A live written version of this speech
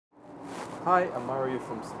Hi, I'm Mario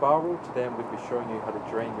from Spiral. Today I'm going to be showing you how to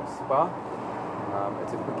drain your spa.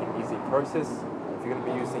 It's a quick and easy process. If you're going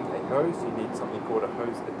to be using a hose, you need something called a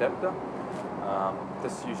hose adapter.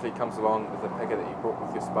 This usually comes along with a packet that you brought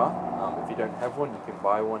with your spa. If you don't have one, you can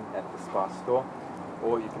buy one at the spa store,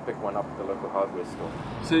 or you can pick one up at the local hardware store.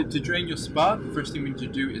 So to drain your spa, the first thing we need to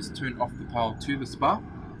do is turn off the power to the spa.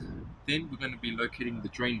 Then we're going to be locating the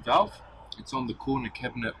drain valve. It's on the corner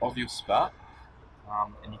cabinet of your spa,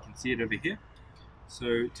 and you can see it over here.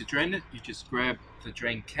 So to drain it, you just grab the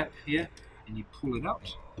drain cap here and you pull it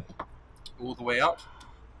out, all the way out.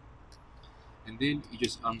 And then you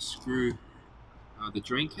just unscrew the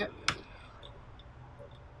drain cap.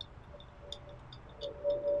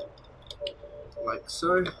 Like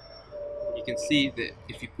so. You can see that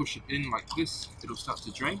if you push it in like this, it'll start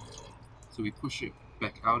to drain. So we push it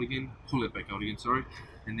back out again, pull it back out again, sorry,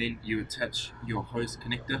 and then you attach your hose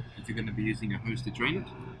connector if you're going to be using a hose to drain it.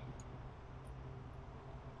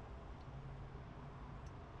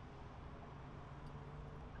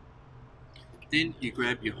 Then you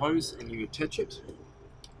grab your hose and you attach it.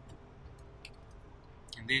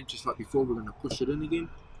 And then just like before, we're going to push it in again,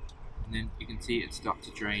 and then you can see it start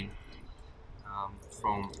to drain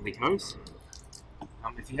from the hose.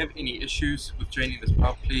 If you have any issues with draining the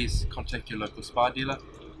spa, please contact your local spa dealer,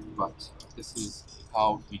 but this is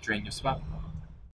how you drain your spa.